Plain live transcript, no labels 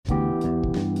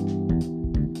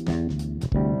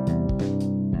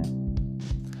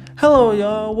Hello,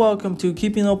 y'all. Welcome to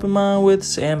Keeping Open Mind with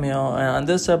Samuel. And on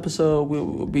this episode, we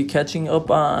will be catching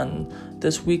up on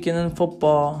this weekend in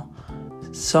football,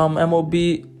 some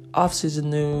MLB offseason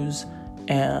news,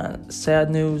 and sad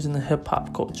news in the hip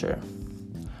hop culture.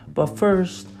 But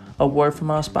first, a word from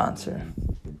our sponsor.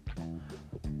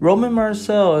 Roman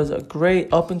Marcel is a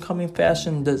great up-and-coming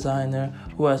fashion designer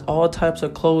who has all types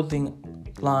of clothing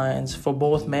lines for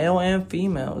both male and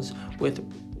females, which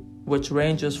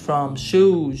ranges from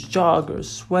shoes,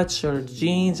 joggers, sweatshirts,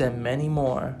 jeans, and many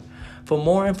more. For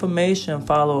more information,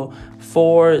 follow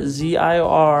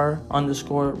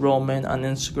 4ZIR_Roman on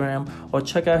Instagram or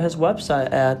check out his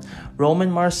website at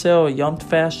Roman Marcel Yumped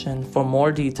Fashion for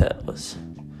more details.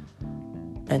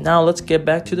 And now let's get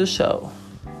back to the show.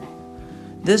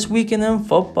 This weekend in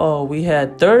football, we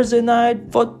had Thursday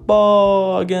Night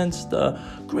Football against the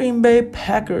Green Bay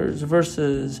Packers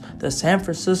versus the San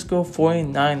Francisco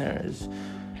 49ers.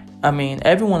 I mean,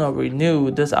 everyone already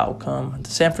knew this outcome. The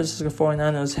San Francisco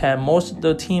 49ers had most of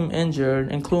the team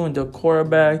injured, including the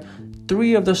quarterback,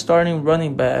 3 of the starting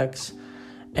running backs,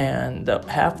 and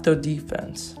half the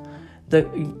defense. The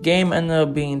game ended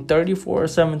up being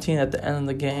 34-17 at the end of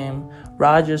the game.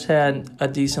 Rodgers had a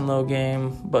decent little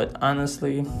game, but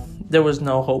honestly, there was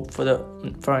no hope for the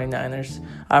 49ers.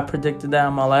 I predicted that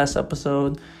in my last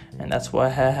episode, and that's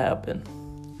what had happened.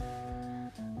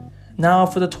 Now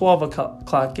for the 12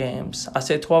 o'clock games. I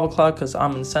say 12 o'clock because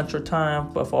I'm in Central Time,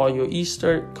 but for all your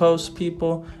Eastern Coast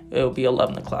people, it'll be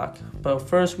 11 o'clock. But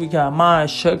first, we got my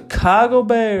Chicago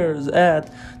Bears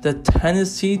at the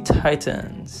Tennessee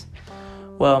Titans.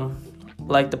 Well,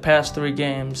 like the past 3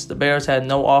 games, the Bears had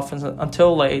no offense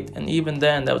until late, and even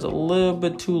then, that was a little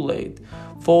bit too late.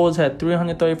 Foles had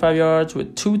 335 yards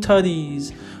with 2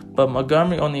 tutties, but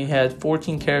Montgomery only had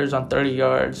 14 carries on 30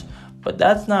 yards. But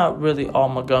that's not really all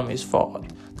Montgomery's fault.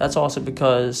 That's also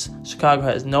because Chicago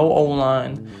has no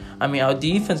O-line. I mean, our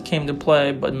defense came to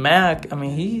play, but Mack,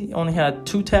 he only had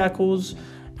 2 tackles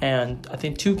and I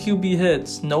think 2 QB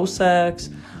hits, no sacks.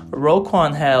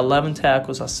 Roquan had 11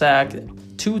 tackles, a sack,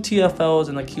 2 TFLs,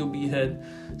 and a QB hit.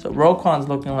 So Roquan's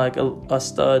looking like a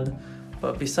stud.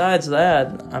 But besides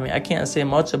that, I can't say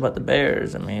much about the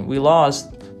Bears. We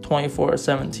lost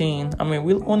 24-17.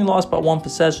 We only lost by 1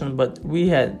 possession, but we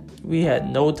had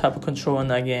no type of control in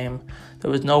that game.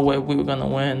 There was no way we were gonna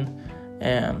win.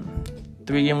 And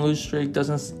 3-game lose streak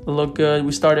doesn't look good.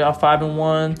 We started off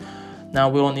 5-1. Now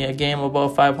we're only a game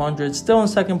above 500. Still in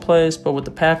second place, but with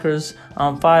the Packers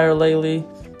on fire lately,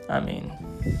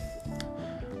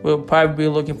 we'll probably be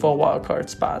looking for a wild card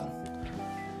spot.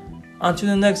 On to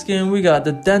the next game, we got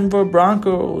the Denver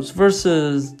Broncos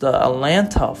versus the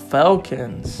Atlanta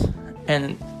Falcons.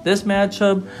 And this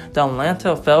matchup, the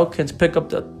Atlanta Falcons pick up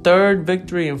the 3rd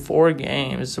victory in 4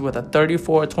 games with a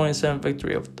 34-27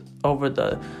 victory over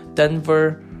the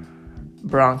Denver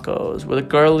Broncos, with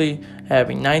Gurley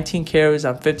having 19 carries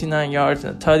on 59 yards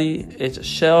and a tutty. It's a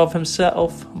shell of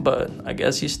himself, but I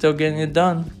guess he's still getting it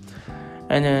done.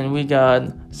 And then we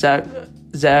got Zach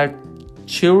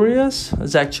Churias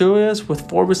with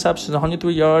 4 receptions,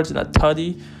 103 yards, and a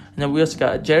tutty. And then we also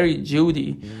got Jerry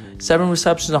Jeudy, 7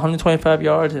 receptions, 125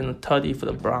 yards, and a tutty for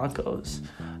the Broncos.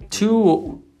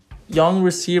 2 young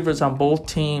receivers on both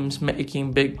teams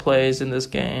making big plays in this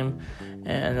game.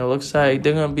 And it looks like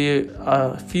they're going to be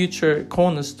a future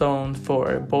cornerstone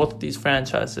for both of these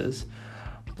franchises.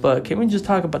 But can we just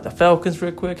talk about the Falcons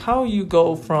real quick? How you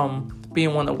go from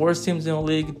being one of the worst teams in the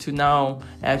league to now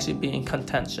actually being in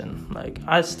contention?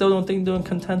 I still don't think they're in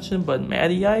contention, but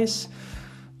Matty Ice,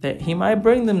 that he might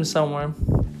bring them somewhere.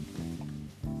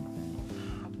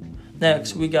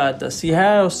 Next, we got the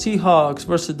Seattle Seahawks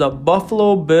versus the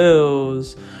Buffalo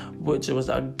Bills, which was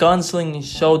a gunslinging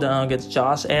showdown against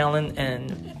Josh Allen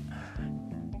and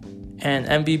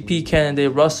MVP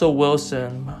candidate Russell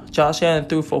Wilson. Josh Allen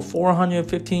threw for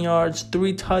 415 yards,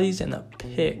 3 tutties, and a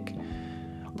pick,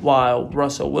 while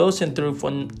Russell Wilson threw for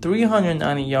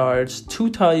 390 yards, 2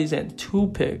 tutties, and 2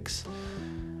 picks.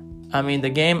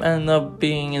 The game ended up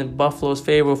being in Buffalo's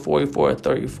favor,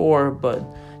 44-34, but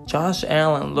Josh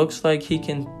Allen looks like he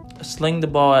can sling the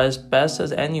ball as best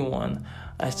as anyone,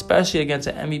 especially against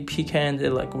an MVP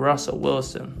candidate like Russell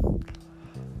Wilson.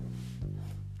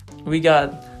 We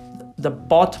got the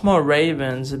Baltimore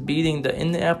Ravens beating the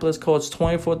Indianapolis Colts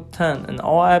 24-10, and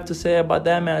all I have to say about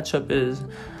that matchup is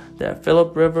that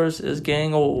Phillip Rivers is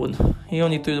getting old. He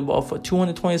only threw the ball for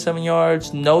 227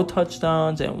 yards, no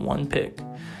touchdowns, and 1 pick.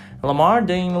 Lamar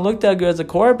didn't even look that good as a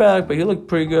quarterback, but he looked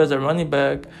pretty good as a running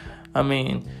back.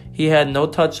 He had no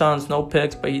touchdowns, no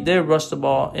picks, but he did rush the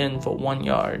ball in for 1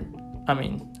 yard.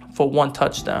 for 1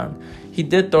 touchdown. He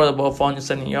did throw the ball for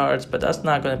 170 yards, but that's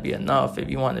not going to be enough if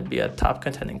you want to be a top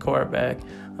contending quarterback.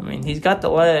 I mean, he's got the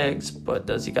legs, but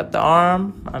does he got the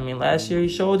arm? I mean, last year he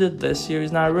showed it. This year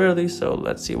he's not really, so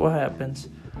let's see what happens.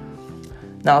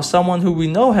 Now, someone who we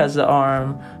know has the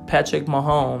arm, Patrick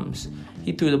Mahomes.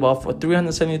 He threw the ball for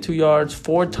 372 yards,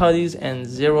 4 tutties, and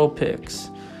 0 picks.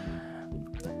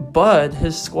 But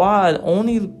his squad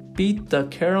only beat the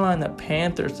Carolina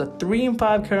Panthers, the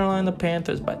 3-5 Carolina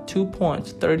Panthers, by 2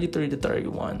 points,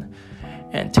 33-31.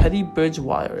 And Teddy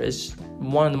Bridgewater is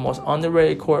one of the most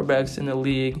underrated quarterbacks in the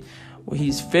league.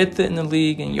 He's 5th in the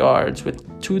league in yards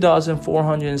with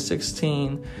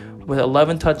 2,416, with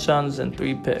 11 touchdowns and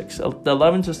 3 picks. The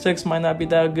 11-6 might not be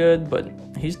that good, but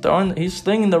he's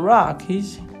slinging the rock.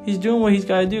 He's doing what he's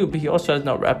got to do, but he also has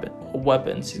no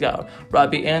weapons. He's got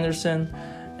Robbie Anderson,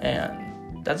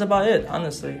 and that's about it,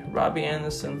 honestly. Robbie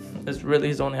Anderson is really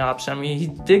his only option. I mean, he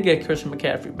did get Christian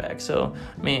McCaffrey back, so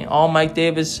I mean, all Mike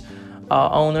Davis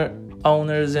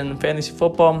owners in fantasy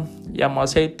football, yeah,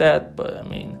 must hate that, but I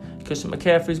mean, Christian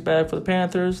McCaffrey's back for the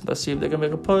Panthers. Let's see if they can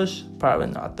make a push. Probably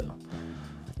not, though.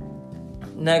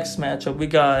 Next matchup, we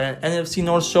got an NFC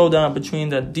North showdown between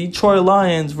the Detroit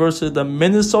Lions versus the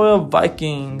Minnesota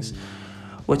Vikings,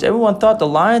 which everyone thought the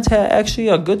Lions had actually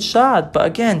a good shot. But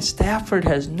again, Stafford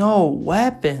has no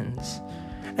weapons.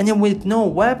 And then with no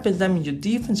weapons, that means your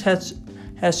defense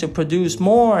has to produce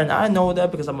more. And I know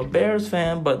that because I'm a Bears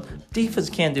fan, but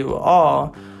defense can't do it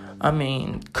all. I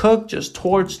mean, Cook just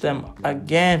torched them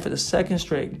again for the second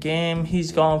straight game.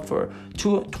 He's gone for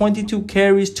 22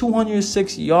 carries,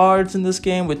 206 yards in this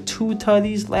game with 2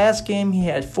 tutties. Last game, he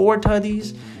had 4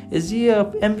 tutties. Is he a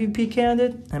MVP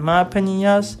candidate? In my opinion,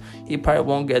 yes. He probably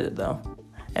won't get it, though.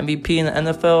 MVP in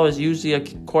the NFL is usually a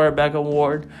quarterback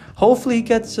award. Hopefully he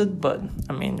gets it, but,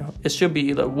 I mean, it should be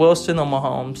either Wilson or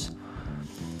Mahomes.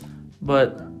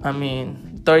 But, I mean,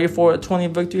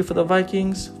 34-20 victory for the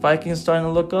Vikings. Vikings starting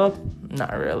to look up?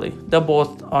 Not really. They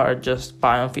both are just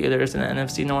bottom feeders in the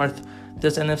NFC North.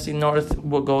 This NFC North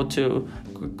will go to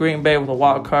Green Bay with a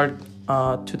wild card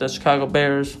to the Chicago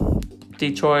Bears.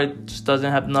 Detroit just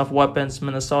doesn't have enough weapons.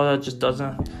 Minnesota just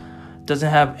doesn't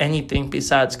have anything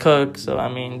besides Cook. So, I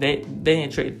mean, they need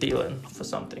to trade Thielen for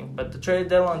something. But the trade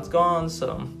deadline's gone,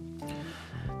 so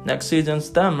next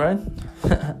season's them, right?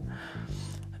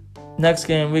 Next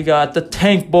game, we got the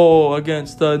Tank Bowl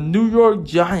against the New York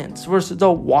Giants versus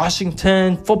the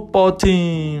Washington football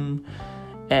team.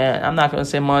 And I'm not going to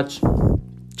say much.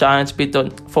 Giants beat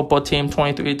the football team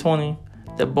 23-20.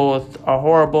 They both are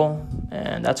horrible,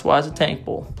 and that's why it's a Tank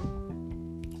Bowl.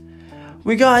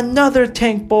 We got another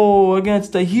Tank Bowl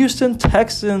against the Houston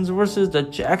Texans versus the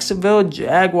Jacksonville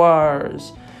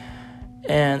Jaguars.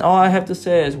 And all I have to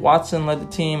say is Watson led the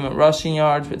team in rushing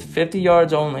yards with 50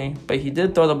 yards only, but he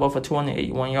did throw the ball for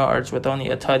 281 yards with only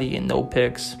a tutty and no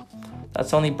picks.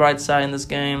 That's the only bright side in this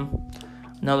game.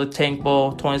 Another Tank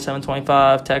Bowl,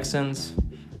 27-25, Texans.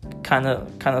 Kind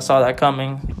of saw that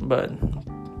coming, but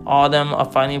all of them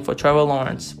are fighting for Trevor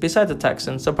Lawrence. Besides the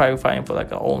Texans, they're probably fighting for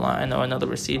like an O-line or another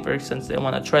receiver since they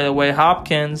want to trade away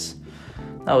Hopkins.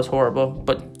 That was horrible,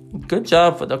 but good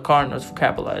job for the Cardinals for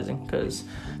capitalizing because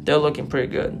they're looking pretty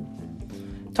good.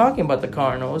 Talking about the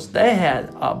Cardinals, they had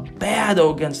a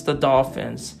battle against the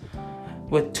Dolphins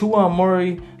with Tua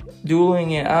Murray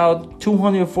dueling it out.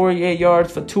 248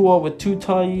 yards for Tua with 2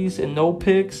 tutties and no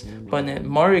picks. But then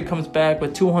Murray comes back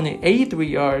with 283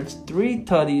 yards, 3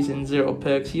 tutties and 0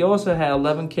 picks. He also had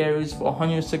 11 carries for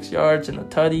 106 yards and a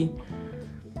tutty.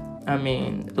 I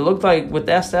mean, it looked like with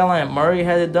that stat line, Murray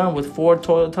had it done with 4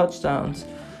 total touchdowns.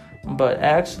 But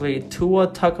actually, Tua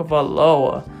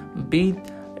Tagovailoa beat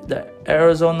the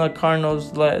Arizona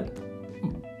Cardinals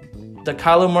the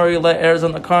Kyler Murray-led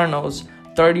Arizona Cardinals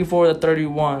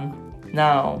 34-31.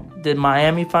 Now, did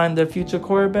Miami find their future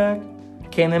quarterback?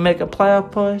 Can they make a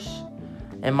playoff push?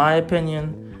 In my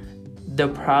opinion, they're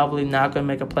probably not going to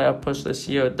make a playoff push this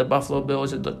year. The Buffalo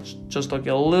Bills are just looking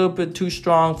a little bit too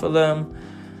strong for them.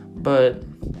 But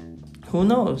who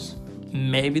knows?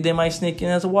 Maybe they might sneak in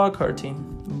as a wildcard team.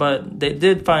 But they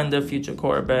did find their future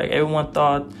quarterback. Everyone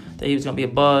thought that he was going to be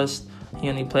a bust. He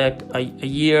only played a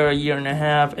year and a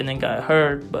half, and then got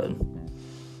hurt. But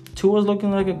Tua's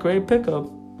looking like a great pickup.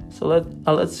 So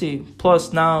let's see.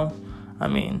 Plus now, I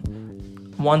mean,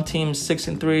 one team's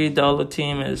 6-3. The other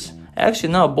team is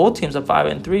actually no. Both teams are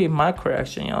 5-3. My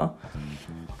correction, y'all.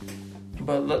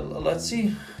 But let's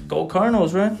see. Go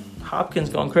Cardinals, right? Hopkins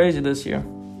going crazy this year.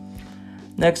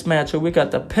 Next matchup, we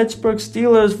got the Pittsburgh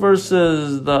Steelers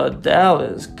versus the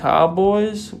Dallas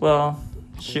Cowboys. Well,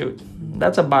 shoot,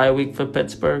 that's a bye week for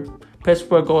Pittsburgh.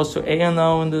 Pittsburgh goes to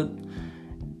 8-0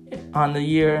 on the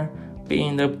year,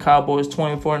 beating the Cowboys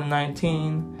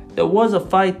 24-19. There was a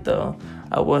fight though.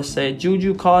 I would say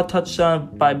Juju caught a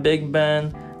touchdown by Big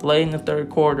Ben late in the third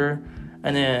quarter,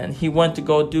 and then he went to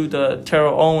go do the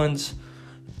Terrell Owens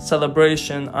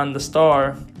celebration on the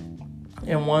star,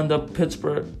 and one of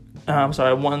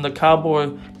the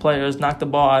Cowboy players knocked the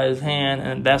ball out of his hand,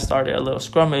 and that started a little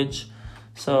scrummage.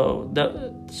 So that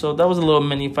was a little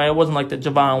mini fight. It wasn't like the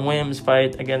Javon Wims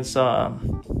fight against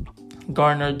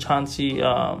Gardner Chauncey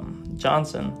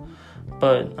Johnson,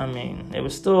 but I mean it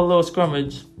was still a little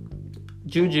scrummage.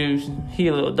 Juju, he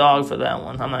a little dog for that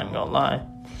one. I'm not even gonna lie.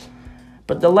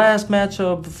 But the last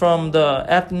matchup from the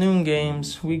afternoon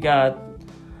games, we got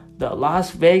the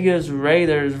Las Vegas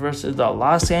Raiders versus the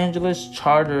Los Angeles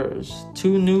Chargers.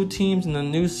 Two new teams in the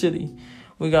new city.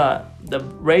 We got the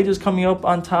Raiders coming up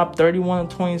on top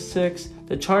 31-26.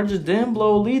 The Chargers didn't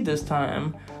blow a lead this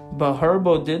time, but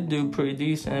Herbo did do pretty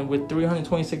decent with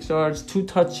 326 yards, two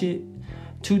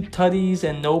tutties,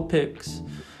 and no picks.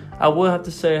 I would have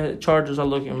to say Chargers are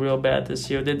looking real bad this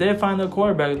year. They did find a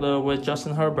quarterback though with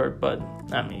Justin Herbert, but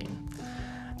I mean,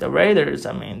 the Raiders,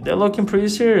 I mean, they're looking pretty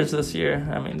serious this year.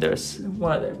 I mean, they're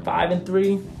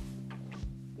 5-3.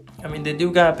 I mean, they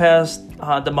do got past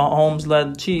the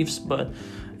Mahomes-led Chiefs, but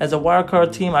as a wild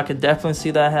card team, I could definitely see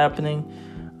that happening.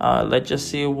 Let's just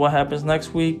see what happens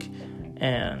next week.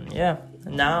 And yeah,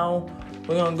 now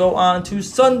we're going to go on to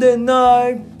Sunday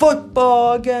Night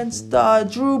Football against the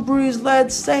Drew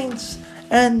Brees-led Saints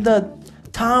and the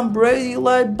Tom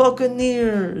Brady-led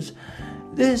Buccaneers.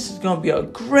 This is going to be a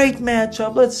great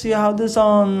matchup. Let's see how this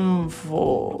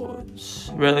unfolds.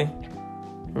 Really?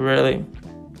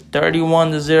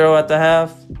 31-0 at the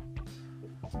half?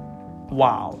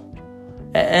 Wow.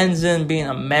 It ends in being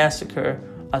a massacre.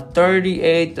 A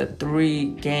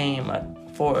 38-3 game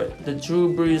for the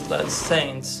Drew Brees-led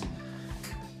Saints.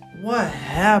 What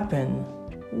happened?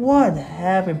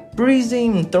 Brees didn't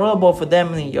even throw the ball for that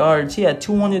many yards. He had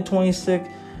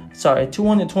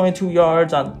 222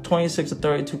 yards on 26 of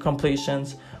 32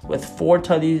 completions with 4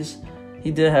 tutties.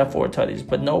 He did have 4 tutties,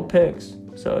 but no picks.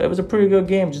 So it was a pretty good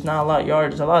game, just not a lot of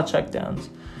yards, a lot of checkdowns.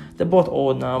 They're both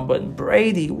old now, but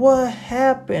Brady, what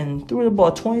happened? Threw the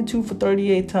ball 22 for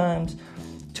 38 times,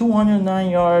 209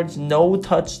 yards, no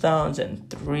touchdowns, and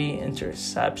 3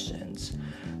 interceptions.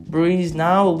 Brees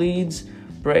now leads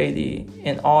Brady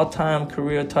in all-time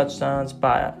career touchdowns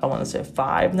by, I want to say,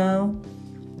 5 now.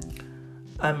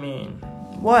 I mean,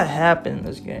 what happened in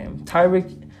this game?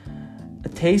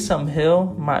 Taysom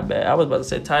Hill, my bad. I was about to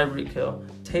say Tyreek Hill.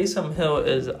 Taysom Hill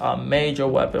is a major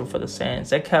weapon for the Saints.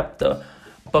 They kept the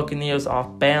Buccaneers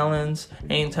off balance.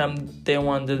 Anytime they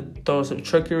wanted to throw some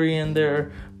trickery in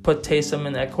there, put Taysom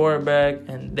in that quarterback,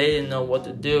 and they didn't know what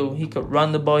to do. He could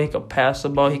run the ball, he could pass the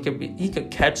ball, he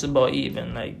could catch the ball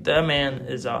even. Like, that man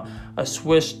is a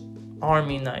Swiss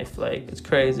Army knife. Like, it's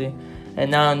crazy.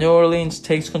 And now New Orleans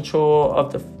takes control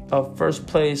of first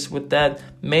place with that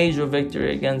major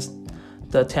victory against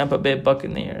the Tampa Bay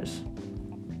Buccaneers.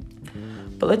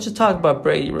 But let's just talk about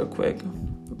Brady real quick.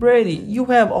 Brady, you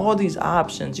have all these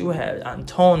options. You had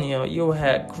Antonio, you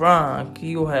had Gronk,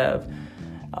 you have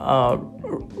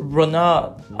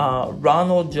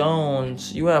Ronald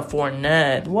Jones, you have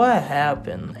Fournette. What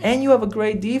happened? And you have a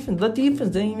great defense. The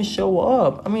defense didn't even show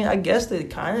up. I mean, I guess they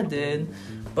kind of did,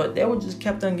 but they were just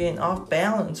kept on getting off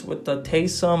balance with the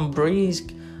Taysom Brees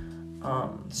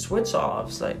switch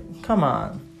offs. Like, come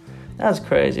on. That's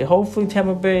crazy. Hopefully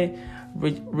Tampa Bay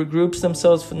regroups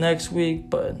themselves for next week,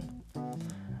 but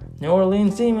New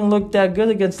Orleans didn't even look that good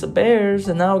against the Bears,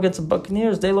 and now against the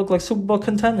Buccaneers, they look like Super Bowl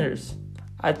contenders.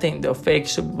 I think they're fake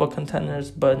Super Bowl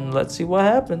contenders, but let's see what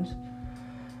happens.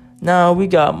 Now we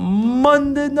got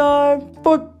Monday Night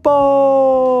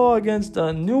Football against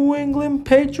the New England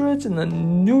Patriots and the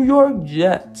New York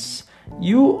Jets.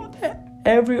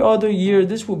 Every other year,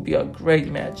 this would be a great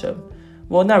matchup.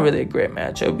 Well, not really a great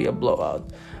matchup. It would be a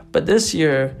blowout. But this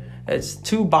year, it's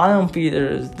two bottom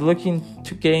feeders looking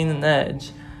to gain an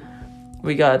edge.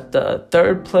 We got the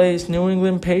third place New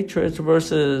England Patriots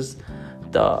versus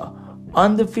the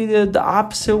undefeated the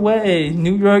opposite way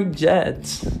New York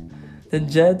Jets. The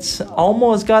Jets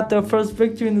almost got their first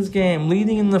victory in this game,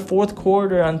 leading in the fourth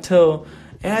quarter until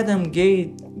Adam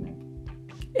Gates,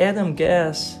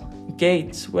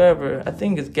 whatever, I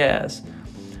think it's Gas,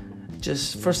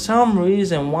 just for some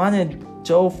reason wanted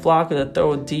Joe Flacco to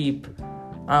throw deep.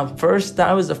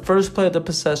 That was the first play of the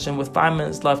possession with 5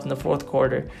 minutes left in the fourth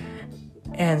quarter.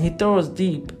 And he throws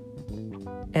deep,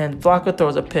 and Flacco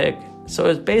throws a pick. So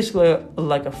it's basically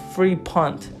like a free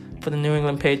punt for the New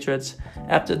England Patriots.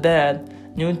 After that,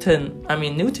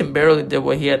 Newton barely did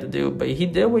what he had to do, but he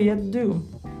did what he had to do.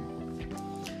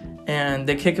 and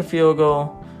they kick a field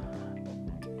goal,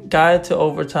 got it to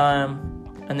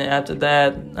overtime, and then after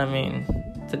that, I mean,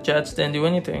 the Jets didn't do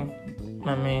anything.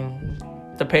 I mean,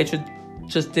 the Patriots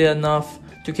just did enough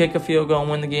to kick a field goal and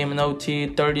win the game in OT,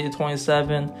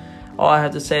 30-27. All I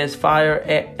have to say is fire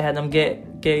Adam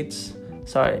Gates.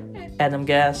 Sorry, Adam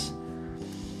Gass.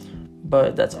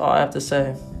 But that's all I have to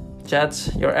say.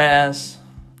 Jets, your ass.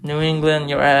 New England,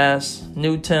 your ass.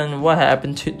 Newton, what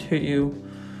happened to you?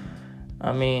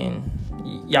 I mean,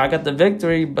 y'all got the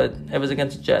victory, but it was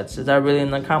against the Jets. Is that really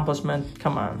an accomplishment?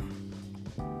 Come on.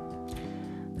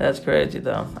 That's crazy,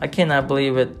 though. I cannot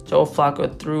believe it. Joe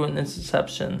Flacco threw an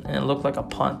interception, and it looked like a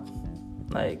punt.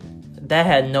 Like, that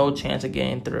had no chance of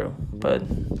getting through. But,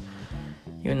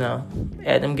 you know,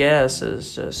 Adam Gass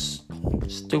is just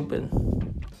stupid.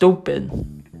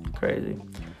 Crazy.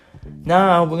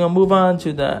 Now, we're going to move on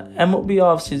to the MLB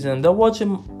offseason.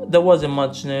 There wasn't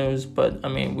much news, but, I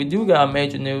mean, we do got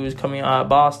major news coming out of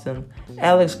Boston.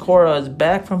 Alex Cora is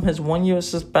back from his 1-year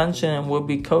suspension and will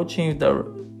be coaching the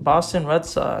Boston Red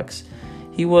Sox.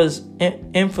 He was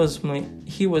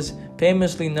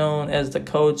famously known as the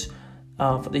coach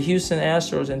for the Houston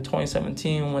Astros in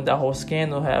 2017 when that whole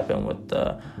scandal happened with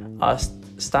the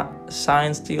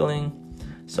sign stealing.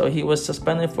 So he was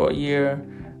suspended for a year.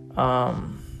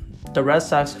 The Red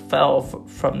Sox fell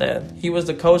from that. He was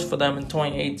the coach for them in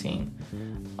 2018.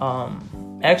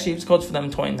 Actually, he was coach for them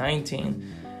in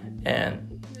 2019.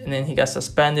 And then he got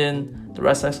suspended. The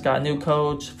Red Sox got a new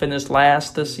coach, finished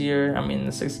last this year. I mean, in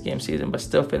the 60-game season, but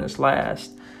still finished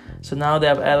last. So now they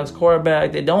have Alex Cora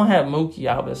back. They don't have Mookie,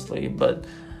 obviously, but,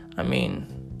 I mean,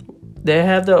 they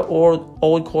have the old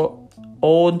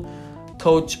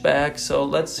coach back. So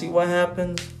let's see what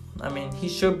happens. I mean, he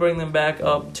should bring them back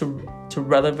up to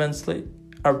relevancy.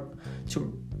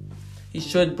 He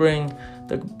should bring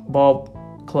the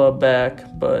ball club back,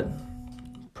 but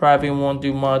probably won't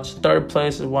do much. Third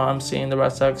place is what I'm seeing the Red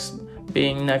Sox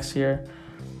being next year.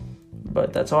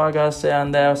 But that's all I gotta say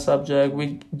on that subject.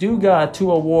 We do got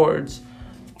 2 awards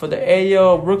for the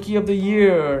AL Rookie of the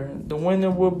Year. The winner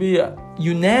will be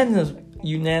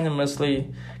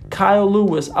unanimously Kyle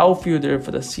Lewis, outfielder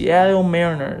for the Seattle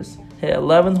Mariners. Hit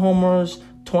 11 homers,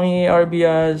 28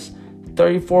 RBIs,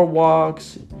 34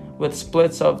 walks, with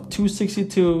splits of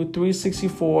 262,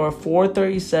 364,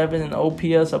 437, and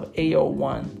OPS of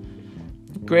 801.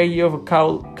 Great year for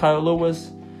Kyle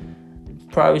Lewis.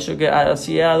 Probably should get out of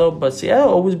Seattle, but Seattle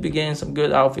always be getting some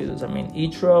good outfielders. I mean,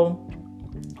 Etro,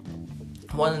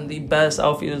 one of the best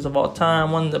outfielders of all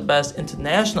time, one of the best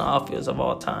international outfielders of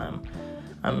all time.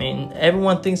 I mean,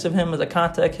 everyone thinks of him as a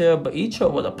contact hitter, but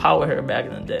Etro was a power hitter back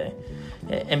in the day.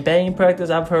 In batting practice,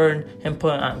 I've heard him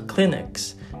put on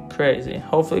clinics. Crazy.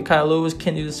 Hopefully, Kyle Lewis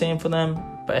can do the same for them,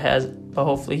 but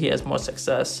hopefully he has more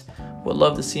success. Would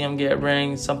love to see him get a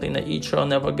ring, something that Etro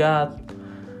never got.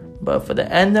 But for the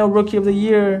NL Rookie of the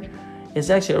Year, it's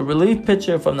actually a relief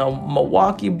pitcher from the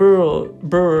Milwaukee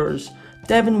Brewers,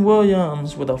 Devin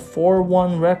Williams, with a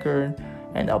 4.1 record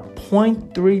and a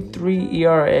 .33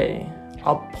 ERA.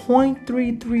 A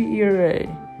 .33 ERA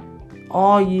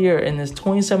all year in his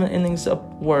 27 innings of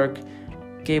work.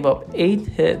 Gave up 8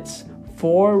 hits,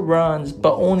 4 runs,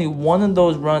 but only one of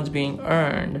those runs being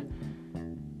earned,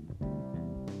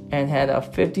 and had a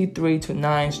 53-9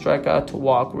 strikeout to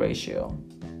walk ratio.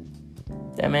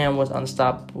 That man was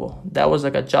unstoppable. That was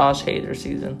like a Josh Hader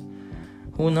season.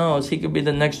 Who knows? He could be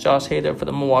the next Josh Hader for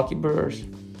the Milwaukee Brewers.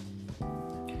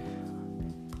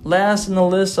 Last in the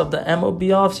list of the MLB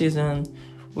offseason,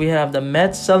 we have the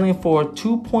Mets selling for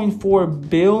 $2.4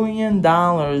 billion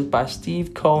by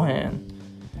Steve Cohen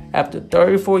after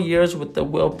 34 years with the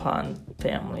Wilpon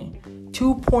family.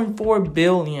 $2.4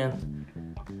 billion.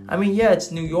 I mean, yeah,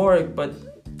 it's New York, but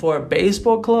for a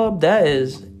baseball club, that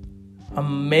is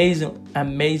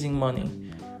amazing money.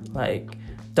 Like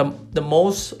the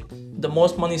most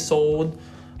money sold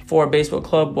for a baseball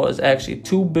club was actually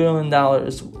 $2 billion,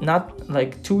 not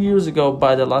like 2 years ago,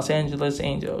 by the Los Angeles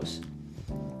Angels.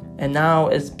 And now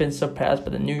it's been surpassed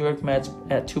by the New York Mets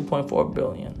at $2.4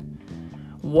 billion.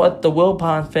 What the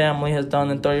Wilpon family has done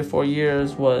in 34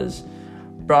 years was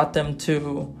brought them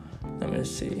to,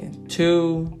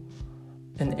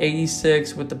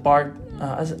 2-86 with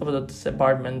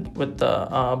the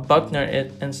Buckner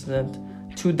incident,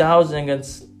 2000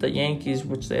 against the Yankees,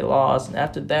 which they lost, and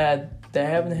after that, they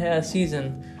haven't had a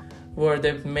season where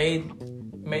they've made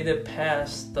it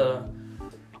past the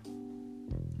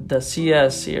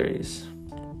CS series.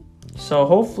 So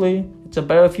hopefully it's a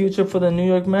better future for the New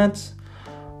York Mets.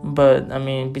 But I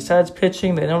mean, besides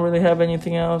pitching, they don't really have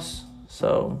anything else.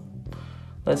 So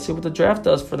let's see what the draft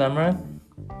does for them, right?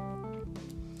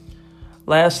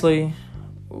 Lastly,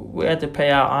 we had to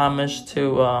pay our homage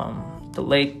to the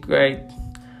late great,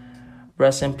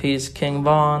 rest in peace, King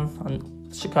Von.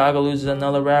 Chicago loses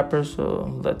another rapper,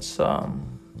 so let's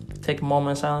take a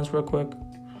moment of silence real quick.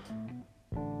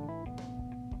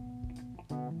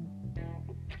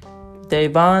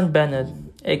 Davon Bennett,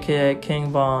 aka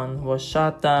King Von, was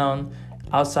shot down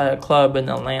outside a club in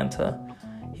Atlanta.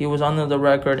 He was under the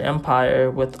record Empire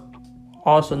with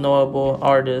also notable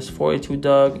artists 42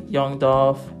 Dugg, Young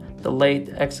Dolph, the late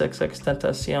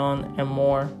XXXTentacion, and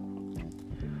more.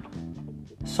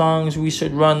 Songs we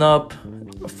should run up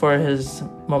for his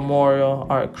memorial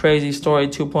are Crazy Story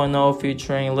 2.0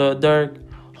 featuring Lil Durk,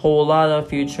 Whole Lotta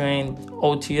featuring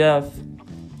OTF,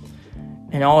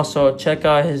 and also check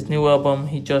out his new album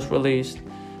he just released,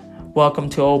 Welcome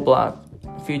to O Block,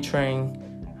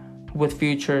 with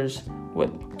features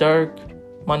with Durk,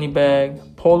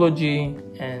 Moneybagg, Polo G,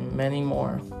 and many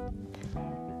more.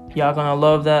 Y'all gonna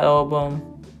love that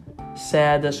album.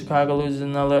 Sad that Chicago loses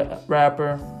another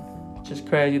rapper. Just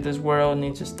crazy. This world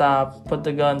needs to stop. Put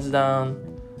the guns down.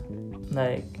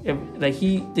 He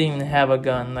didn't even have a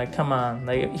gun. Come on.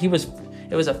 It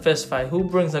was a fist fight. Who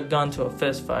brings a gun to a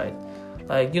fist fight?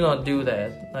 You don't do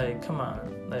that. Come on.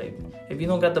 If you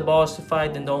don't got the balls to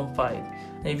fight, then don't fight.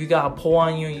 And if you got a pull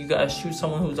on you, you gotta shoot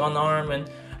someone who's unarmed. And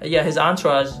yeah, his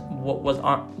entourage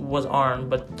was armed,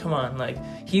 but come on,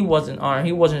 he wasn't armed.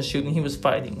 He wasn't shooting. He was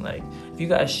fighting. If you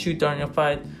gotta shoot during your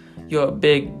fight, you're a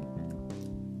big.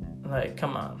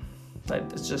 Come on.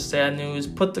 It's just sad news.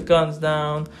 Put the guns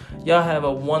down. Y'all have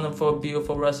a wonderful,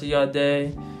 beautiful rest of your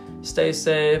day. Stay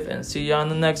safe and see y'all in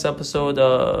the next episode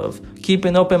of Keep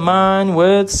an Open Mind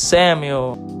with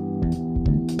Samuel.